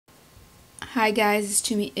Hi guys, it's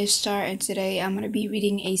Chumi Ishtar, and today I'm going to be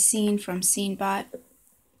reading a scene from Scenebot.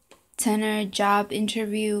 Tenor, job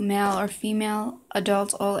interview, male or female,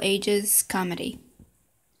 adult all ages, comedy.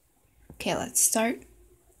 Okay, let's start.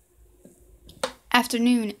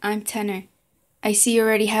 Afternoon, I'm Tenor. I see you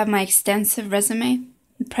already have my extensive resume.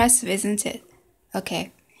 Impressive, isn't it?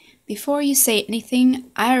 Okay, before you say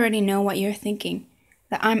anything, I already know what you're thinking.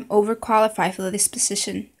 That I'm overqualified for this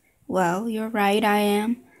position. Well, you're right, I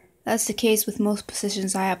am. That's the case with most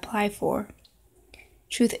positions I apply for.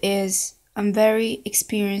 Truth is, I'm very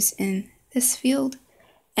experienced in this field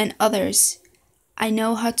and others. I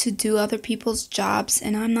know how to do other people's jobs,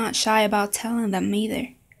 and I'm not shy about telling them either.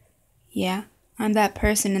 Yeah, I'm that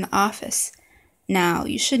person in the office. Now,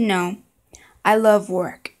 you should know, I love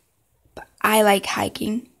work, but I like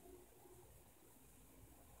hiking.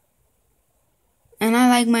 And I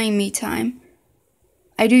like my me time.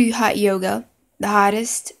 I do hot yoga, the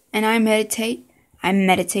hottest, and I meditate. I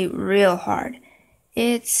meditate real hard.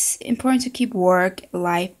 It's important to keep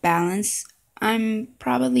work-life balance. I'm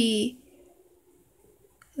probably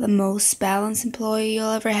the most balanced employee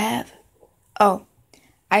you'll ever have. Oh,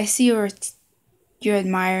 I see you're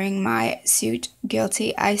admiring my suit.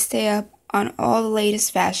 Guilty. I stay up on all the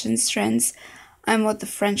latest fashion trends. I'm what the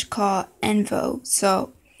French call en vogue,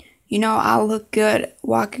 so I'll look good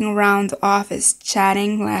walking around the office,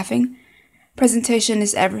 chatting, laughing. Presentation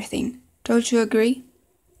is everything. Don't you agree?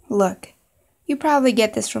 Look, you probably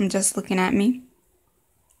get this from just looking at me.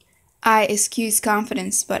 I excuse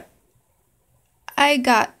confidence, but I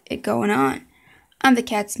got it going on. I'm the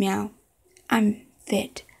cat's meow. I'm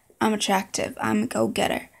fit. I'm attractive. I'm a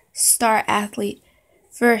go-getter. Star athlete.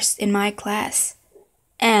 First in my class.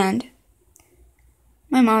 And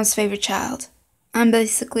my mom's favorite child. I'm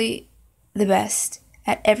basically the best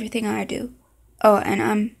at everything I do. Oh, and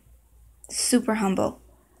I'm super humble.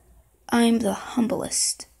 I'm the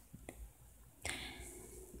humblest.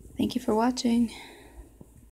 Thank you for watching.